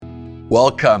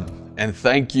Welcome and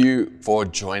thank you for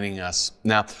joining us.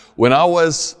 Now, when I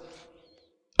was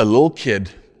a little kid,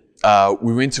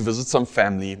 we went to visit some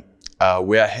family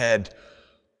where I had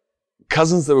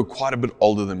cousins that were quite a bit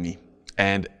older than me,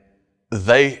 and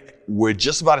they were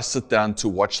just about to sit down to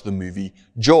watch the movie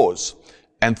Jaws,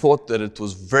 and thought that it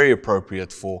was very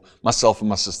appropriate for myself and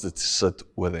my sister to sit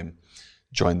with them,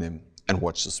 join them, and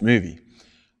watch this movie.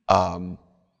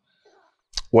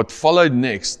 What followed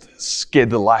next scared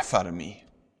the life out of me.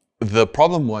 The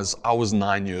problem was I was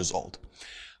 9 years old.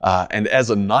 And as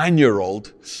a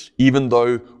 9-year-old, even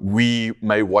though we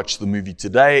may watch the movie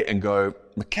today and go,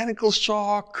 mechanical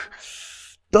shark,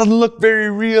 doesn't look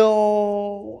very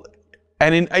real.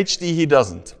 And in HD, he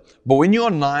doesn't. But when you're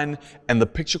 9 and the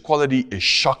picture quality is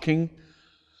shocking,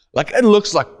 like it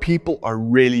looks like people are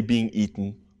really being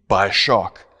eaten by a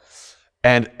shark.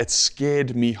 And it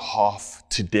scared me half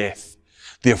to death.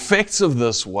 The effects of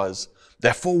this was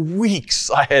that for weeks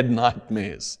I had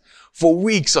nightmares. For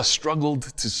weeks I struggled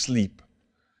to sleep.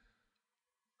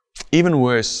 Even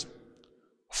worse,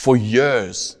 for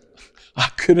years I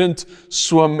couldn't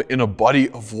swim in a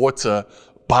body of water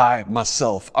by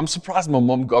myself. I'm surprised my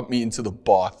mom got me into the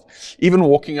bath. Even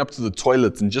walking up to the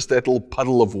toilet and just that little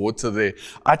puddle of water there,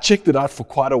 I checked it out for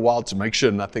quite a while to make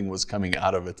sure nothing was coming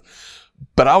out of it.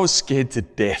 But I was scared to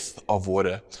death of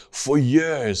water. For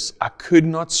years, I could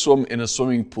not swim in a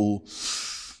swimming pool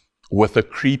with a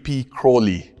creepy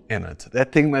crawly in it.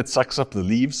 That thing that sucks up the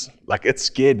leaves, like it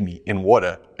scared me in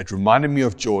water. It reminded me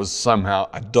of Jaws somehow.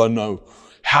 I don't know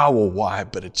how or why,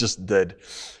 but it just did.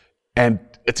 And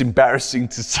it's embarrassing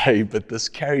to say, but this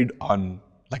carried on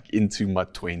like into my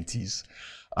 20s.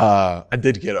 I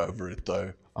did get over it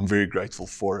though. I'm very grateful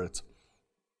for it.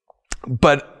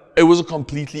 But it was a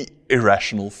completely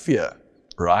irrational fear,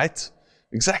 right?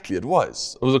 Exactly, it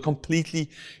was. It was a completely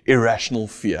irrational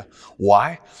fear.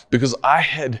 Why? Because I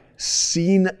had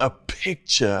seen a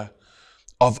picture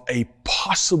of a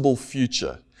possible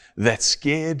future that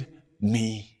scared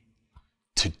me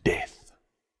to death.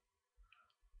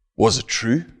 Was it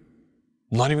true?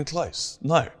 Not even close.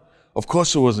 No, of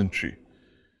course it wasn't true.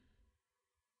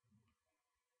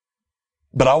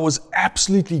 But I was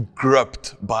absolutely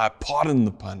gripped by, pardon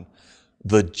the pun,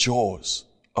 the jaws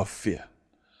of fear.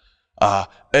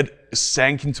 It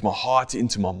sank into my heart,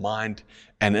 into my mind,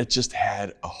 and it just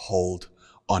had a hold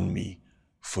on me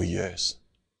for years.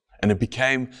 And it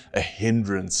became a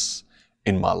hindrance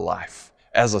in my life.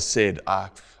 As I said,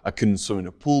 I couldn't swim in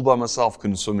a pool by myself,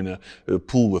 couldn't swim in a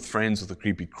pool with friends with a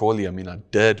creepy crawly. I mean, I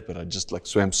did, but I just like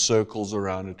swam circles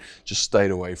around it, just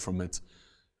stayed away from it.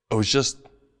 It was just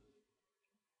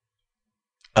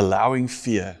allowing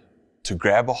fear to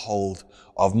grab a hold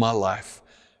of my life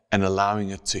and allowing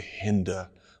it to hinder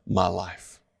my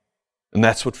life. And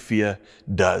that's what fear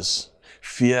does.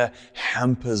 Fear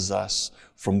hampers us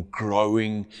from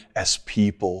growing as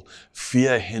people.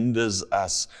 Fear hinders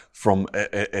us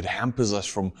it hampers us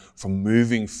from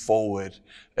moving forward.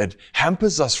 It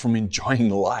hampers us from enjoying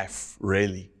life,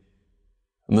 really.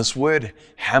 And this word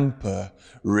hamper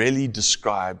really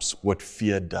describes what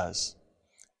fear does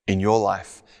in your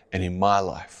life and in my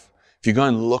life. If you go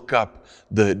and look up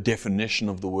the definition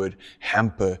of the word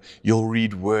hamper, you'll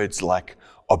read words like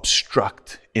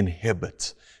obstruct,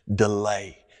 inhibit,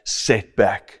 delay, set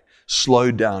back,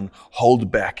 slow down,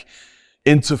 hold back,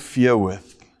 interfere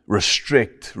with,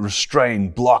 restrict, restrain,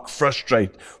 block,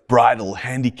 frustrate, bridle,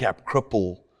 handicap,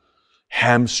 cripple,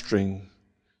 hamstring,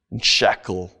 and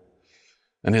shackle.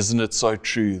 And isn't it so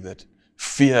true that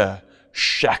fear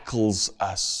shackles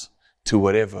us to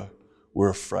whatever we're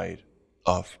afraid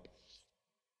of?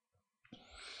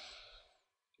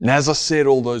 And as I said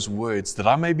all those words, did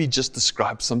I maybe just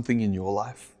describe something in your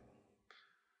life?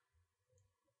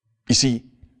 You see,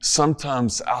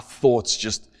 sometimes our thoughts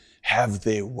just have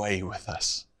their way with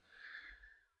us.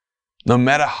 No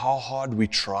matter how hard we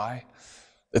try,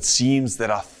 it seems that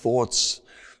our thoughts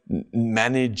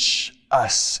manage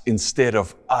us instead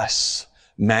of us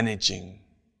managing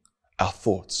our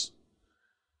thoughts.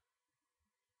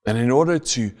 And in order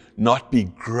to not be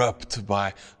gripped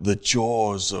by the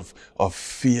jaws of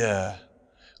fear,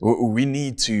 we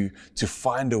need to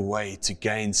find a way to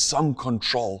gain some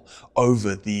control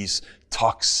over these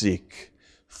toxic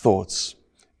thoughts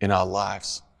in our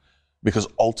lives. Because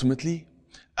ultimately,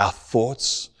 our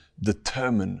thoughts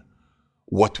determine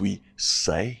what we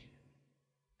say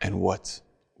and what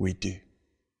we do.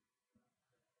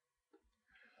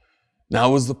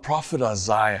 Now, it was the prophet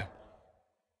Isaiah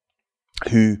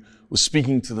who was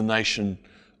speaking to the nation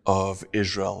of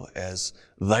Israel as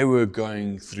they were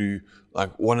going through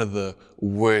like one of the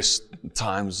worst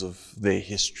times of their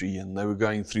history, and they were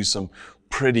going through some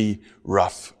pretty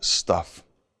rough stuff.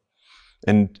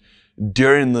 And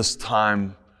during this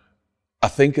time, I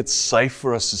think it's safe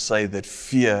for us to say that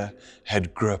fear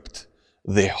had gripped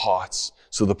their hearts.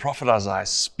 So the prophet Isaiah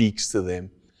speaks to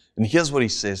them, and here's what he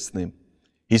says to them.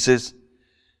 He says,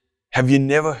 have you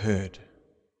never heard?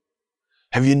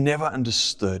 Have you never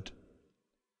understood?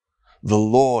 The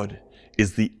Lord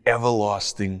is the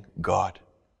everlasting God,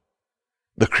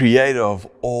 the creator of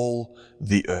all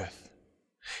the earth.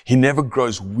 He never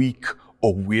grows weak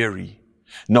or weary.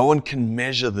 No one can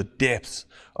measure the depth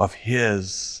of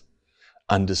his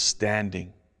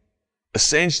understanding.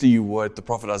 Essentially, what the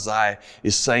prophet Isaiah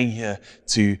is saying here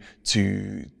to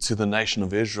the nation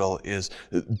of Israel is,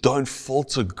 don't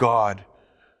filter God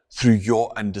through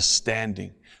your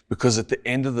understanding, because at the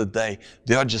end of the day,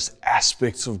 there are just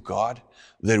aspects of God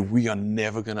that we are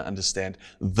never going to understand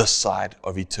this side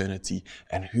of eternity,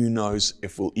 and who knows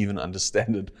if we'll even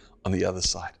understand it on the other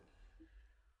side.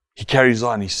 He carries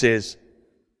on, he says,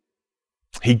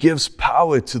 he gives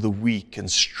power to the weak and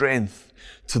strength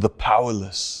to the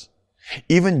powerless.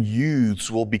 Even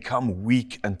youths will become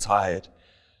weak and tired,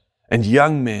 and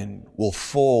young men will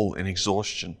fall in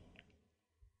exhaustion.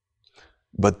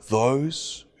 But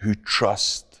those who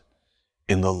trust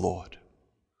in the Lord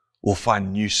will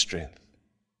find new strength.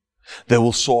 They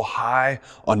will soar high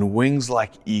on wings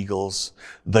like eagles.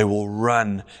 They will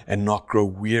run and not grow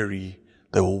weary.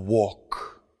 They will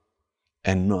walk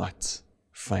and not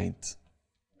faint.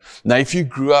 Now, if you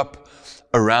grew up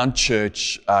around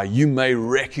church, you may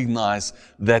recognize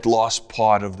that last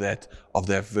part of that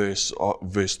verse,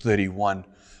 verse 31,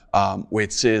 where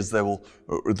it says they will.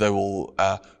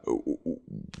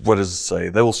 What does it say?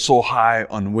 They will soar high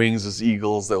on wings as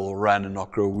eagles. They will run and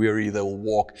not grow weary. They will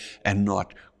walk and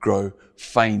not grow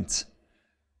faint.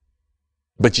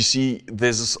 But you see,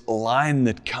 there's this line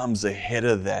that comes ahead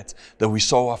of that we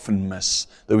so often miss,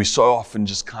 that we so often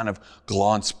just kind of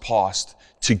glance past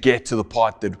to get to the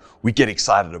part that we get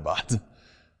excited about.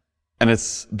 And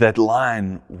it's that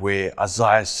line where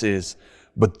Isaiah says,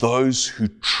 but those who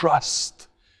trust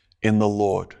in the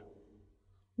Lord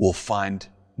will find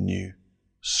new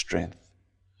strength.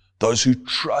 Those who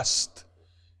trust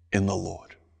in the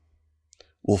Lord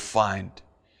will find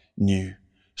new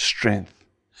strength.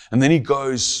 And then he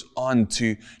goes on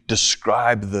to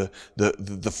describe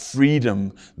the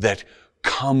freedom that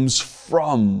comes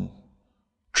from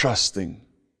trusting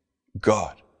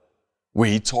God, where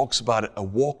he talks about a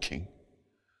walking,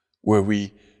 where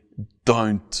we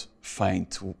don't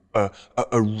faint,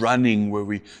 a running where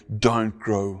we don't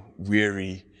grow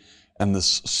weary, and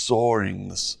this soaring,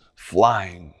 this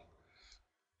flying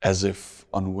as if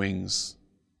on wings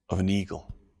of an eagle.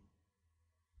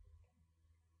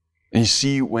 And you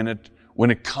see, when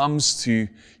it comes to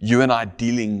you and I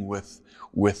dealing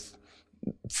with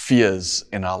fears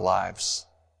in our lives,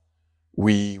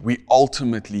 we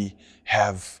ultimately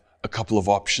have a couple of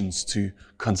options to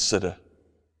consider.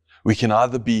 We can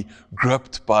either be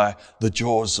gripped by the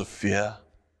jaws of fear,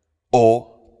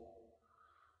 or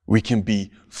we can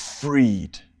be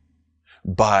freed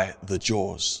by the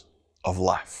jaws of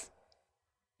life.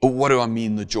 What do I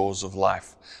mean, the jaws of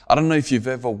life? I don't know if you've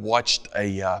ever watched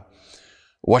a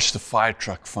fire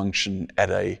truck function at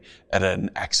an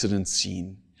accident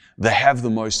scene. They have the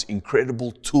most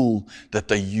incredible tool that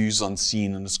they use on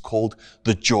scene, and it's called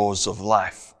the jaws of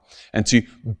life. And to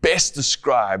best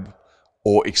describe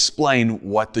or explain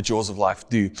what the jaws of life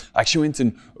do, I actually went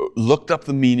and looked up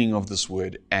the meaning of this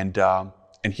word, and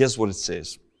here's what it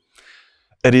says.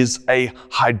 It is a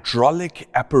hydraulic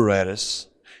apparatus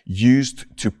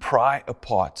used to pry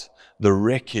apart the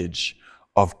wreckage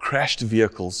of crashed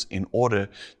vehicles in order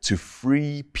to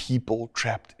free people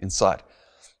trapped inside.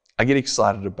 I get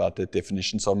excited about that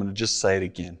definition, so I'm going to just say it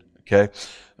again, okay?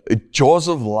 Jaws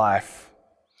of life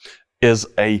is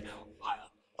a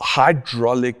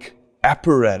hydraulic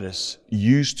apparatus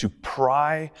used to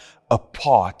pry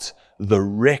apart the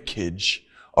wreckage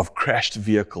of crashed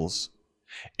vehicles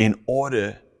in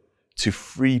order to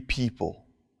free people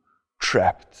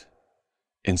trapped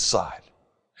inside.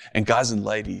 And guys and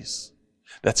ladies,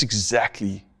 that's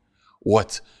exactly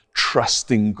what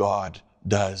trusting God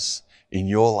does in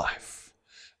your life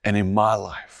and in my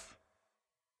life.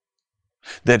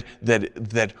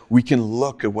 That we can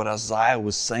look at what Isaiah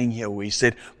was saying here, where he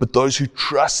said, but those who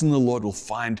trust in the Lord will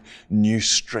find new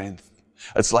strength.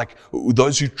 It's like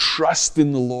those who trust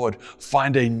in the Lord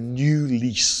find a new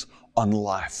lease on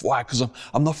life. Why? Because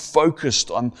I'm not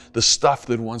focused on the stuff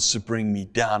that wants to bring me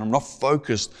down. I'm not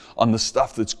focused on the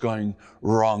stuff that's going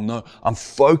wrong. No, I'm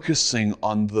focusing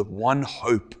on the one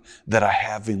hope that I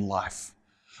have in life.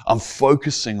 I'm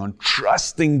focusing on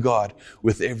trusting God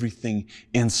with everything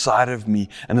inside of me.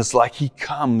 And it's like He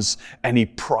comes and He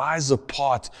pries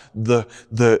apart the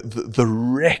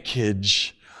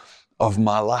wreckage of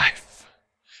my life.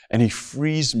 And He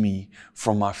frees me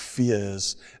from my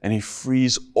fears. And He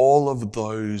frees all of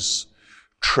those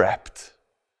trapped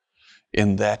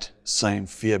in that same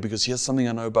fear. Because here's something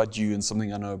I know about you and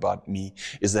something I know about me,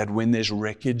 is that when there's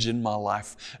wreckage in my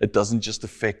life, it doesn't just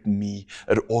affect me,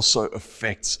 it also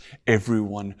affects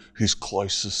everyone who's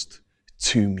closest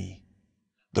to me.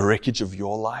 The wreckage of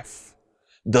your life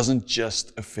doesn't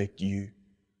just affect you,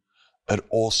 it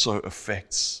also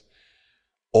affects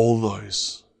all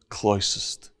those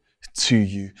closest to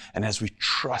you. And as we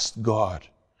trust God,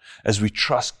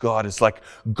 it's like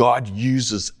God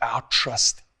uses our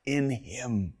trust in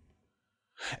Him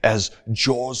as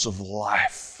jaws of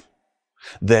life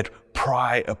that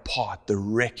pry apart the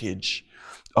wreckage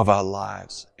of our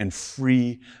lives and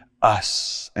free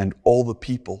us and all the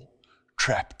people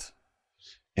trapped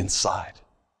inside.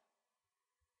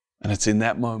 And it's in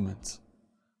that moment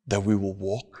that we will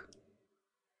walk,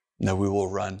 and that we will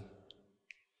run,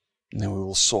 and then we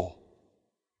will soar.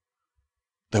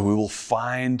 That we will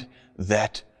find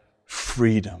that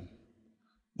freedom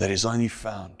that is only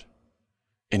found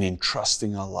in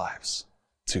entrusting our lives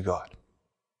to God.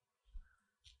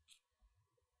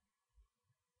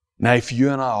 Now, if you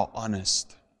and I are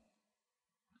honest,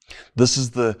 this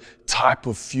is the type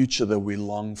of future that we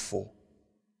long for.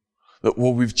 That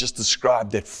what we've just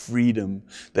described, that freedom,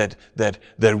 that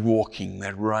walking,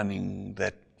 that running,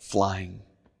 that flying.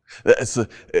 It's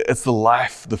the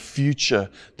life, the future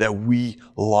that we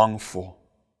long for.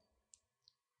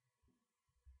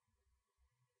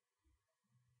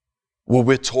 What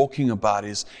we're talking about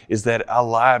is that our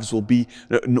lives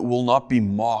will not be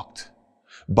marked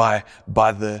by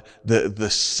the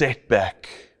setback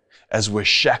as we're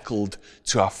shackled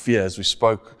to our fears. We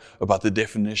spoke about the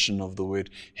definition of the word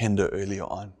hinder earlier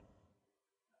on.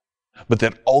 But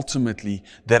that ultimately,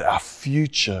 that our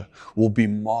future will be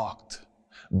marked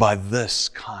by this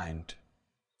kind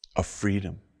of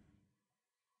freedom.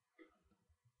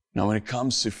 Now, when it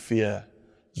comes to fear,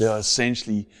 there are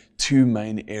essentially two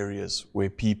main areas where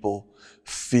people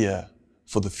fear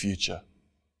for the future.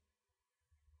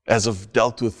 As I've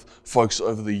dealt with folks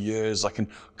over the years, I can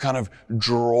kind of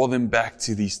draw them back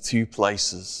to these two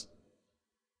places.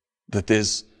 That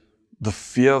there's the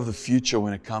fear of the future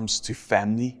when it comes to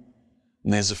family,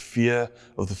 and there's a fear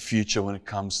of the future when it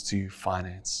comes to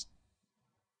finance.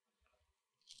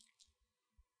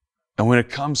 And when it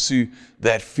comes to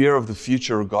that fear of the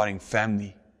future regarding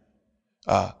family,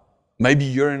 maybe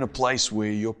you're in a place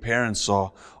where your parents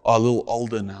are a little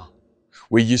older now,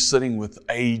 where you're sitting with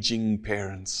aging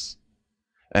parents,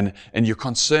 and you're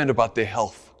concerned about their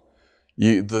health,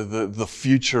 the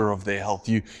future of their health.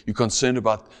 You're concerned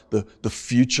about the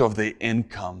future of their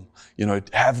income.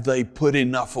 Have they put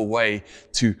enough away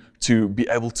to be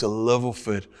able to live off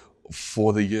it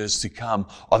for the years to come?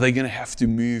 Are they going to have to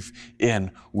move in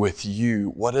with you?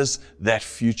 What does that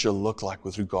future look like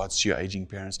with regards to your aging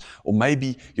parents? Or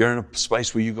maybe you're in a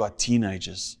space where you got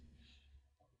teenagers,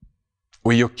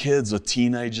 where your kids are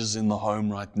teenagers in the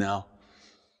home right now,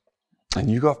 and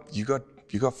you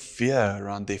got fear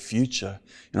around their future.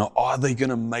 Are they going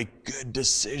to make good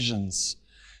decisions?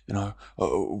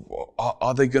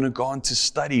 Are they going to go on to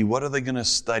study? What are they going to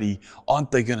study? Aren't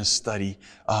they going to study?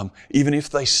 Even if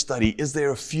they study, is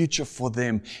there a future for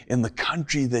them in the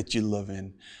country that you live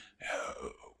in?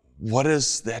 What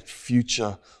does that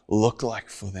future look like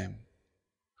for them?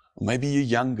 Or maybe you're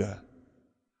younger.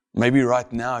 Maybe right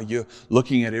now you're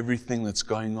looking at everything that's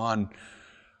going on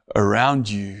around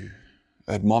you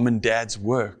at mom and dad's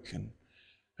work, and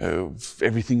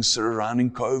everything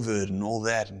surrounding COVID and all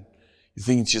that. And you're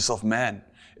thinking to yourself, man,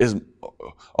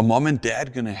 are mom and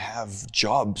dad going to have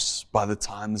jobs by the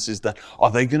time this is done? Are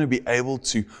they going to be able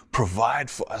to provide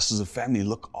for us as a family,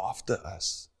 look after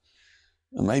us?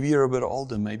 And maybe you're a bit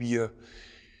older. Maybe you're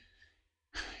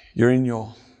in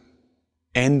your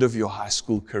end of your high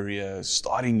school career,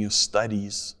 starting your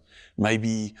studies.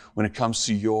 Maybe when it comes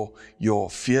to your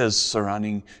fears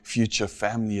surrounding future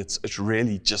family, it's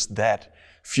really just that,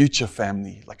 future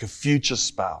family, like a future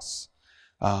spouse.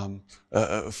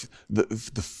 The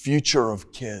future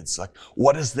of kids, like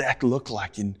what does that look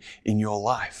like in your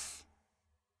life?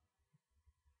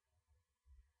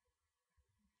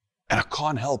 And I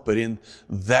can't help but in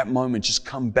that moment just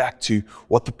come back to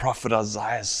what the prophet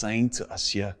Isaiah is saying to us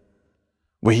here,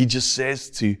 where he just says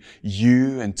to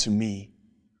you and to me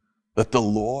that the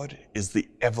Lord is the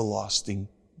everlasting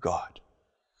God.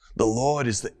 The Lord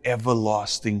is the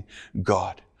everlasting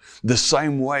God. The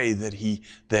same way that he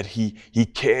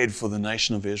cared for the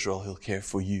nation of Israel, he'll care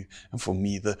for you and for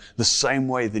me. The same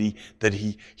way that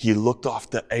he looked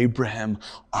after Abraham,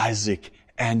 Isaac,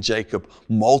 and Jacob,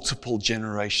 multiple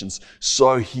generations,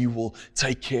 so he will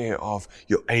take care of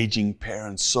your aging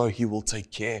parents, so he will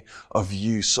take care of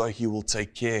you, so he will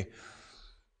take care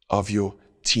of your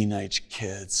teenage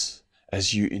kids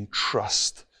as you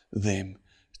entrust them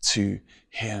to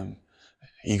him.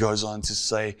 He goes on to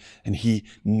say, and he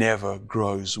never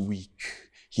grows weak.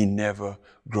 He never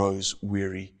grows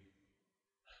weary.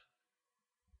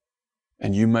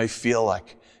 And you may feel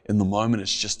like in the moment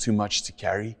it's just too much to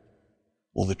carry.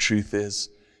 Well, the truth is,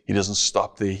 he doesn't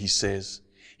stop there. He says,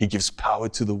 he gives power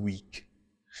to the weak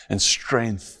and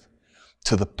strength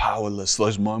to the powerless.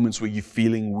 Those moments where you're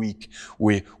feeling weak,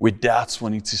 where doubt's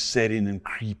wanting to set in and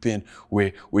creep in,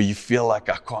 where you feel like,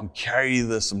 I can't carry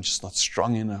this, I'm just not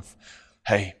strong enough.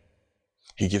 Hey,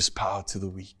 he gives power to the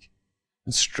weak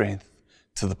and strength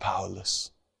to the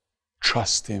powerless.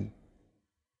 Trust him.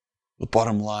 The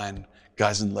bottom line,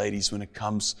 guys and ladies, when it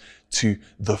comes to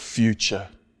the future,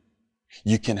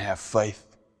 you can have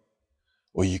faith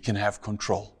or you can have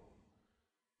control,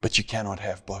 but you cannot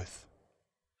have both.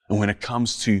 And when it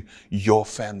comes to your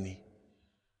family,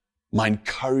 my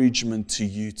encouragement to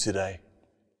you today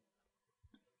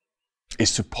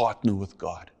is to partner with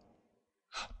God.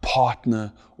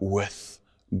 Partner with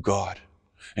God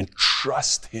and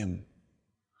trust him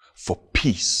for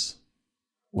peace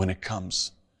when it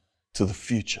comes to the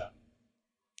future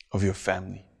of your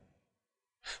family.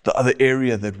 The other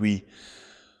area that we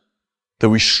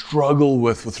struggle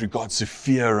with regards to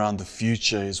fear around the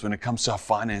future is when it comes to our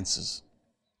finances,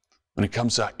 when it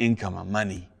comes to our income, our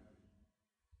money.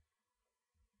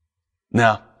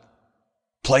 Now,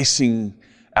 placing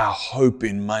our hope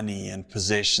in money and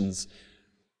possessions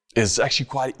is actually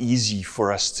quite easy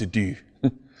for us to do.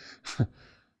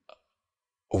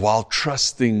 While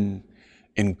trusting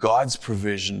in God's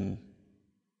provision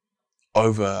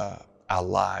over our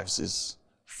lives is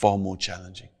far more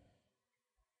challenging.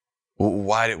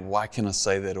 Why can I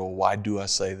say that, or why do I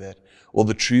say that? Well,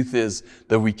 the truth is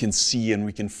that we can see and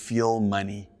we can feel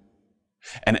money.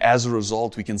 And as a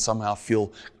result, we can somehow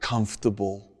feel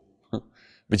comfortable.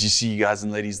 But you see, guys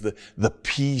and ladies, the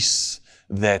peace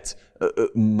that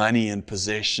money and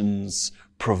possessions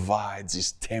provides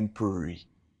is temporary.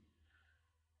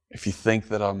 If you think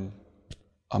that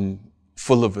I'm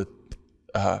full of it,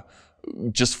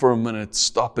 just for a minute,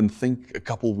 stop and think a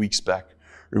couple weeks back.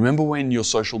 Remember when your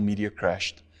social media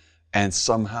crashed and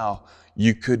somehow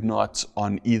you could not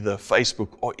on either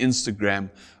Facebook or Instagram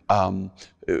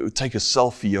take a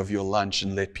selfie of your lunch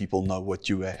and let people know what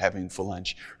you were having for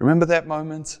lunch? Remember that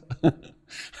moment?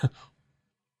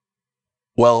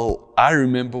 Well, I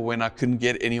remember when I couldn't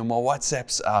get any of my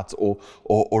WhatsApps out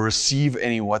or receive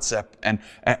any WhatsApp, and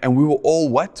we were all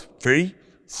what? Very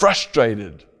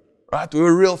frustrated, right? We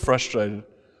were real frustrated.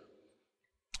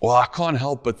 Well, I can't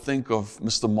help but think of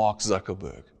Mr. Mark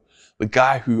Zuckerberg, the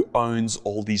guy who owns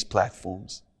all these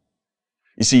platforms.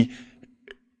 You see,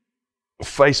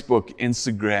 Facebook,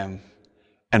 Instagram,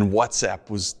 and WhatsApp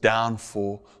was down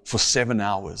for 7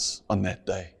 hours on that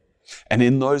day. And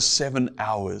in those 7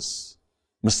 hours,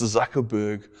 Mr.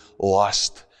 Zuckerberg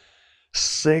lost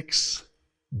 $6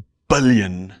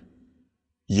 billion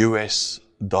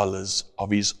of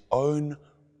his own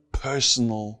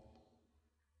personal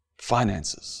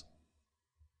finances.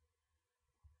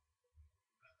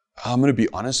 I'm going to be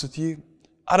honest with you.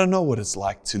 I don't know what it's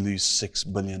like to lose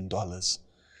 $6 billion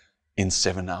in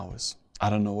 7 hours. I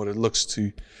don't know what it looks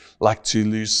like to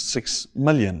lose 6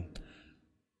 million.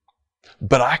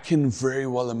 But I can very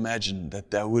well imagine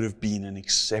that would have been an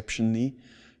exceptionally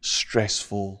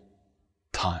stressful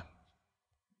time.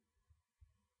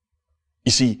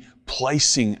 You see,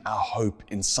 placing our hope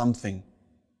in something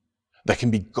that can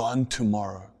be gone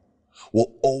tomorrow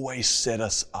will always set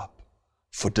us up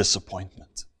for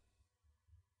disappointment.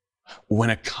 When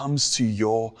it comes to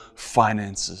your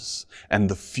finances and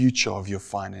the future of your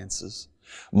finances,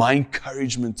 my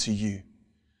encouragement to you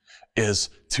is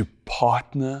to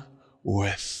partner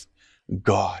with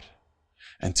God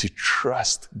and to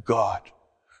trust God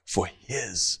for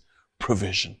His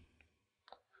provision.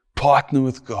 Partner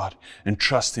with God and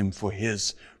trust Him for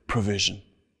His provision.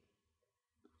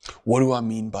 What do I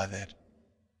mean by that?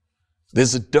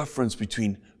 There's a difference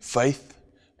between faith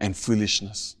and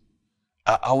foolishness.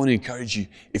 I want to encourage you,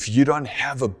 if you don't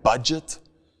have a budget,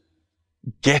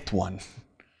 get one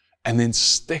and then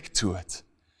stick to it.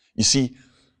 You see,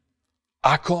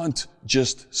 I can't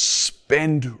just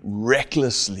spend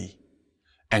recklessly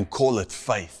and call it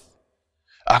faith.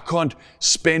 I can't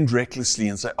spend recklessly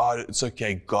and say, oh, it's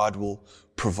okay, God will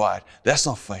provide. That's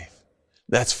not faith.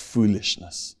 That's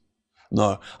foolishness.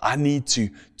 No, I need to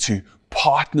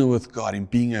partner with God in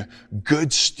being a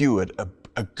good steward,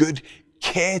 a good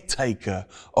caretaker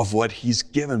of what He's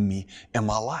given me in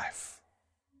my life.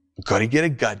 I've got to get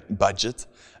a budget,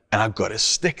 and I've got to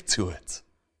stick to it.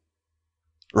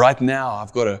 Right now,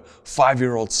 I've got a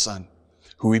 5-year-old son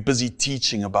who we're busy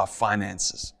teaching about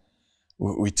finances.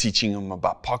 We're teaching him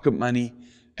about pocket money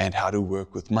and how to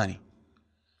work with money.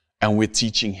 And we're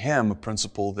teaching him a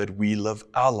principle that we live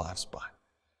our lives by.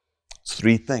 It's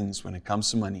 3 things when it comes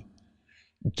to money: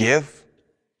 give,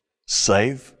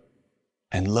 save,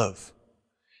 and live.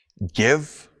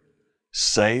 Give,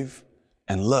 save,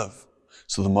 and live.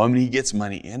 So the moment he gets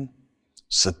money in,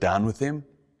 sit down with him,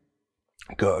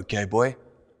 go, okay, boy,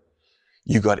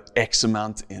 you got X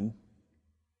amount in.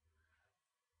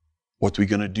 What we're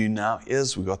going to do now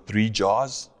is we got 3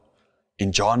 jars.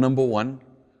 In jar number 1,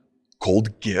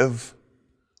 called give,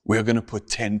 we're going to put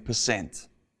 10%.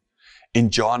 In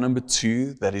jar number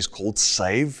 2, that is called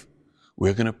save,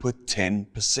 we're going to put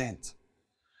 10%.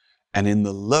 And in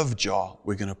the live jar,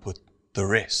 we're going to put the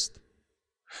rest.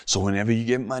 So whenever you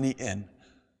get money in,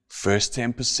 first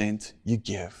 10% you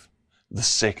give, the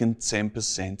second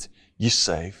 10% you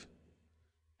save,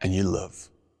 and you live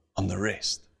on the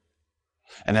rest.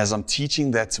 And as I'm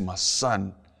teaching that to my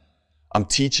son, I'm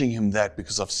teaching him that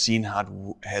because I've seen how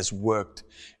it has worked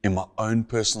in my own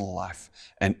personal life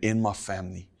and in my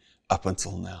family up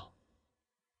until now.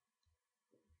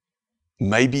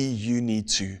 Maybe you need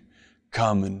to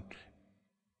come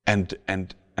and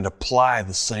apply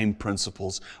the same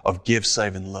principles of give,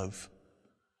 save, and live.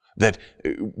 That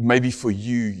maybe for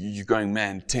you, you're going,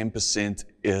 man, 10%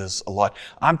 is a lot.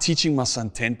 I'm teaching my son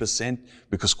 10%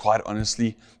 because quite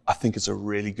honestly, I think it's a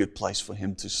really good place for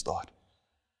him to start.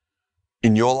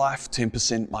 In your life,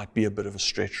 10% might be a bit of a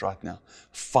stretch right now.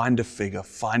 Find a figure,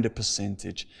 find a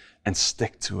percentage, and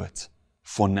stick to it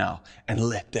for now, and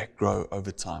let that grow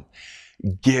over time.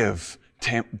 Give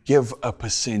a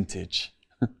percentage,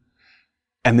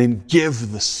 and then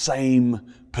give the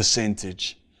same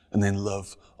percentage, and then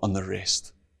live on the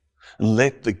rest. And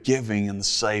let the giving and the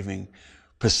saving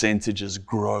percentages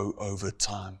grow over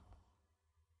time.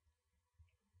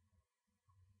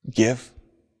 Give,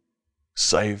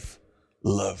 save,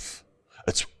 live.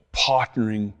 It's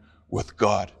partnering with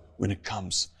God when it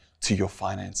comes to your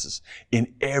finances.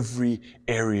 In every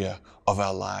area of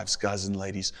our lives, guys and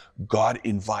ladies, God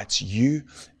invites you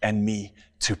and me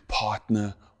to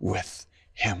partner with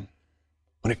Him.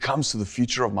 When it comes to the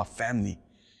future of my family,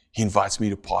 He invites me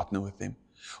to partner with Him.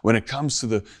 When it comes to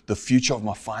the future of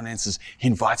my finances, He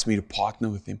invites me to partner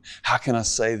with Him. How can I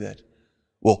say that?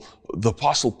 Well, the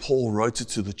Apostle Paul wrote it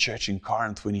to the church in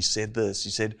Corinth when he said this.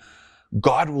 He said,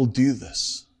 God will do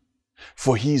this,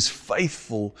 for He is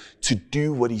faithful to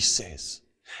do what He says.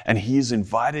 And He has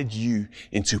invited you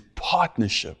into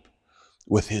partnership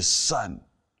with His Son,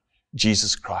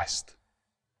 Jesus Christ,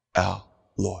 our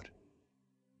Lord.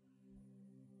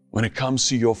 When it comes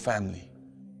to your family,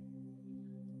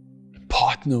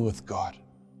 partner with God.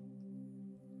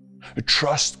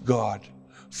 Trust God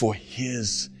for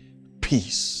His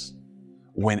peace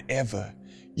whenever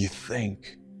you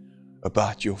think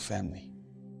about your family.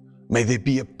 May there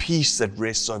be a peace that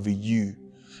rests over you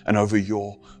and over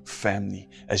your family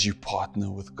as you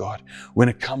partner with God. When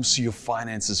it comes to your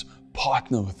finances,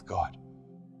 partner with God.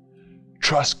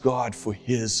 Trust God for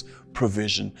His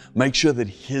provision. Make sure that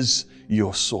He's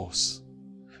your source.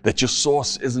 That your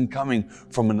source isn't coming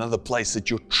from another place,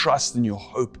 that your trust and your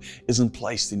hope isn't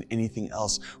placed in anything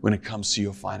else when it comes to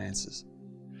your finances.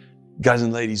 Guys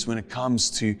and ladies, when it comes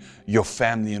to your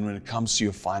family and when it comes to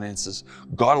your finances,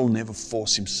 God will never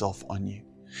force Himself on you.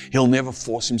 He'll never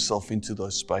force Himself into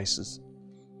those spaces.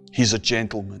 He's a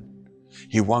gentleman.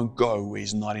 He won't go where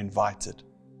He's not invited.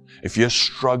 If you're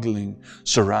struggling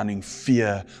surrounding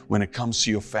fear when it comes to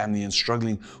your family and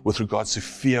struggling with regards to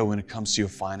fear when it comes to your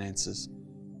finances,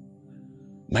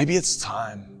 maybe it's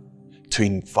time to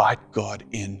invite God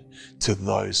in to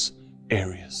those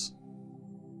areas.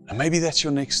 And maybe that's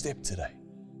your next step today.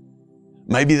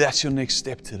 Maybe that's your next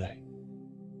step today.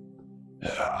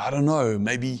 I don't know,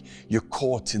 maybe you're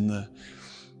caught in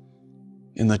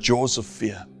the jaws of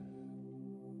fear.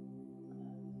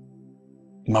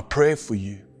 My prayer for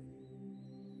you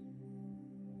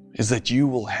is that you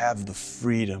will have the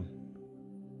freedom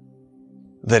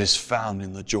that is found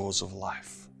in the jaws of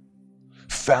life,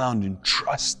 found in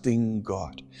trusting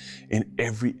God in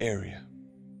every area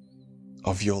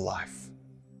of your life.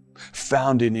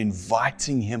 found in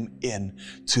inviting Him in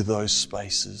to those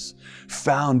spaces,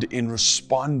 found in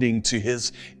responding to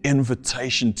His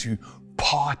invitation to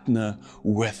partner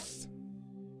with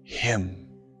Him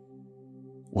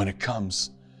when it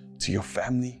comes to your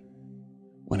family,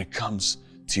 when it comes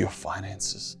to your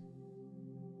finances.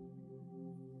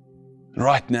 And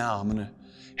right now, I'm going to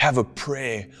have a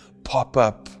prayer pop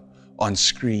up on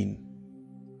screen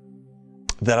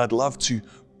that I'd love to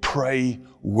pray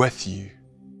with you.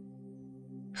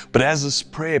 But as this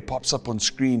prayer pops up on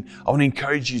screen, I want to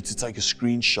encourage you to take a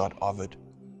screenshot of it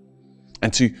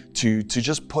and to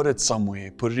just put it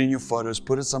somewhere, put it in your photos,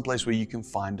 put it someplace where you can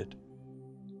find it.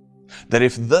 That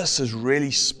if this has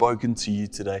really spoken to you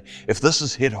today, if this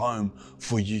has hit home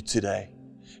for you today,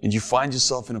 and you find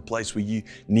yourself in a place where you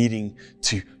needing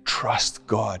to trust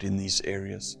God in these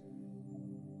areas,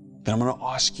 then I'm going to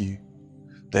ask you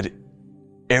that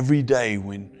every day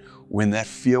when that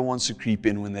fear wants to creep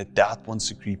in, when that doubt wants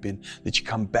to creep in, that you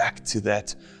come back to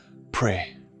that prayer,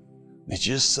 that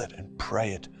you just sit and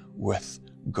pray it with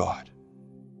God.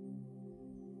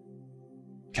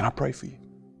 Can I pray for you?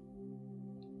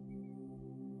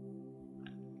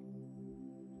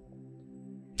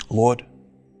 Lord,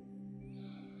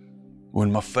 when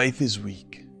my faith is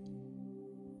weak,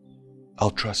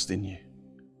 I'll trust in you.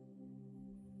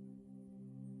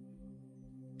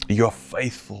 You are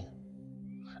faithful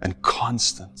and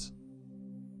constant.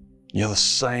 You're the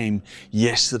same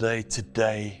yesterday,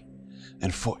 today,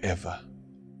 and forever.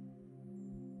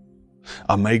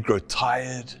 I may grow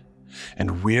tired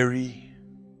and weary.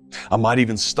 I might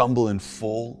even stumble and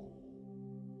fall,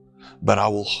 but I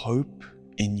will hope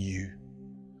in you,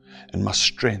 and my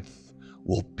strength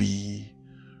will be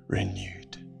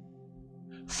renewed.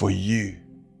 For you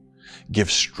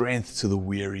give strength to the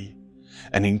weary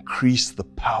and increase the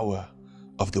power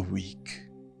of the weak.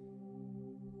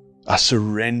 I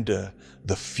surrender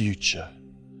the future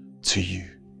to you,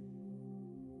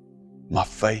 my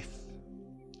faith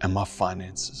and my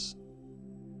finances.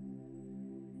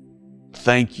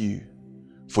 Thank you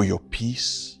for your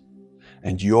peace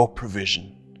and your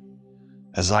provision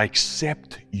as I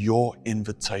accept your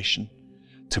invitation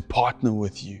to partner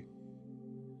with you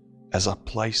as I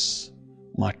place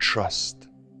my trust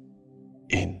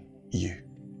in you.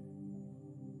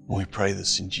 And we pray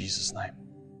this in Jesus' name.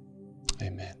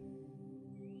 Amen.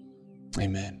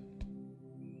 Amen.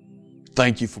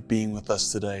 Thank you for being with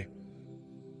us today.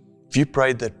 If you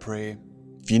prayed that prayer,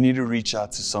 if you need to reach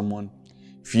out to someone,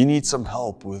 if you need some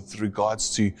help with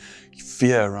regards to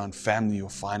fear around family or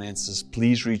finances,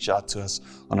 please reach out to us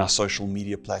on our social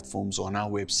media platforms or on our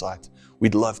website.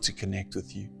 We'd love to connect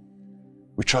with you.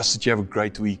 We trust that you have a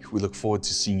great week. We look forward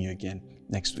to seeing you again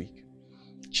next week.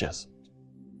 Cheers.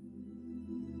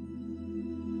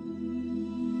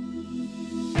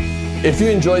 If you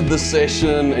enjoyed this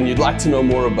session and you'd like to know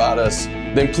more about us,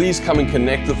 then please come and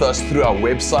connect with us through our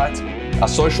website, our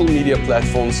social media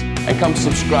platforms, and come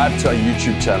subscribe to our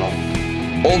YouTube channel.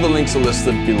 All the links are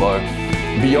listed below.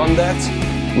 Beyond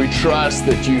that, we trust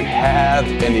that you have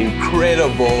an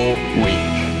incredible week.